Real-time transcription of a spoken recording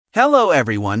Hello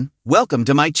everyone, welcome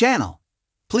to my channel.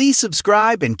 Please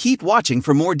subscribe and keep watching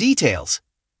for more details.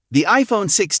 The iPhone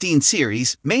 16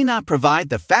 series may not provide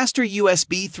the faster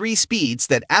USB 3 speeds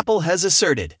that Apple has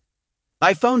asserted.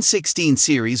 iPhone 16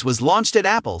 series was launched at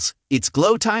Apple's It's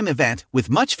Glow Time event with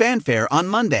much fanfare on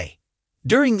Monday.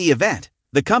 During the event,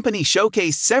 the company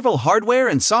showcased several hardware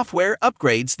and software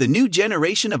upgrades the new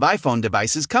generation of iPhone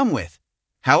devices come with.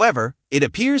 However, it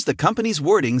appears the company's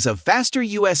wordings of faster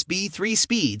USB 3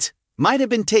 speeds might have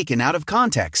been taken out of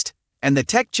context, and the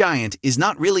tech giant is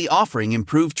not really offering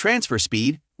improved transfer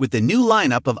speed with the new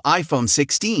lineup of iPhone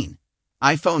 16,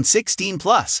 iPhone 16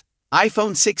 Plus,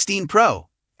 iPhone 16 Pro,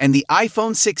 and the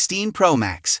iPhone 16 Pro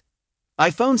Max.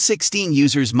 iPhone 16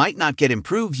 users might not get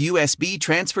improved USB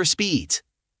transfer speeds.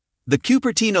 The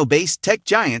Cupertino-based tech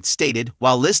giant stated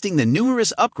while listing the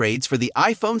numerous upgrades for the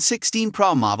iPhone 16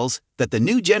 Pro models that the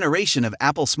new generation of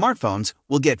Apple smartphones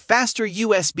will get faster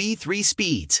USB 3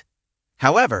 speeds.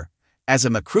 However, as a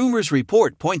McCrumer's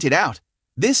report pointed out,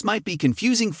 this might be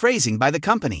confusing phrasing by the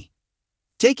company.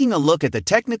 Taking a look at the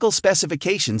technical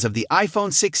specifications of the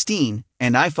iPhone 16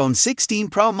 and iPhone 16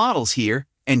 Pro models here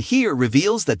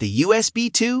reveals that the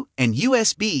USB 2 and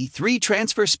USB 3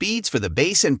 transfer speeds for the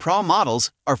base and Pro models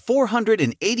are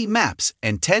 480 MAPS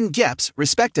and 10 GEPS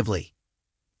respectively.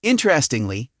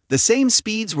 Interestingly, the same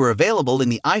speeds were available in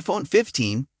the iPhone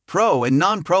 15 Pro and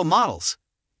non-Pro models.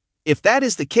 If that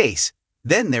is the case,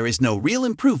 then there is no real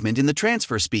improvement in the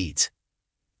transfer speeds.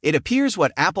 It appears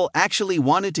what Apple actually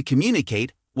wanted to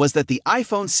communicate was that the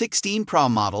iPhone 16 Pro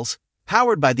models,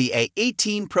 powered by the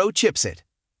A18 Pro chipset,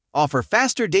 offer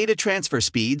faster data transfer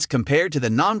speeds compared to the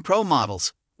non-Pro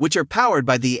models, which are powered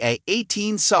by the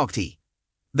A18 SoC.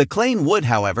 The claim would,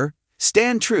 however,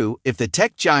 stand true if the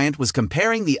tech giant was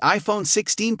comparing the iPhone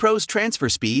 16 Pro's transfer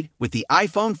speed with the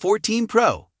iPhone 14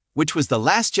 Pro, which was the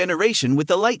last generation with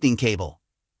the Lightning cable.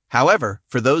 However,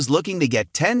 for those looking to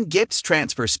get 10 GEPS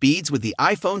transfer speeds with the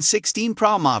iPhone 16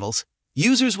 Pro models,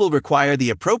 users will require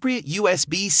the appropriate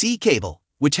USB-C cable,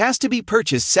 which has to be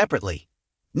purchased separately.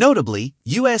 Notably,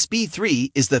 USB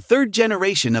 3 is the third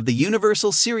generation of the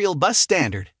Universal Serial Bus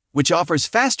Standard, which offers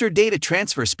faster data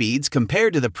transfer speeds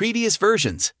compared to the previous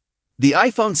versions. The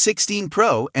iPhone 16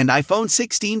 Pro and iPhone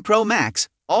 16 Pro Max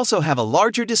also have a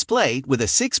larger display with a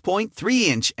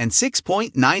 6.3-inch and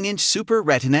 6.9-inch Super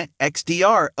Retina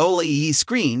XDR OLED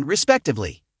screen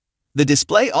respectively. The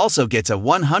display also gets a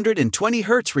 120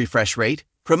 Hz refresh rate,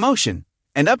 promotion,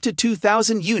 and up to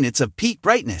 2000 units of peak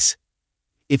brightness.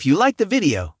 If you like the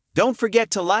video, don't forget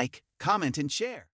to like, comment and share.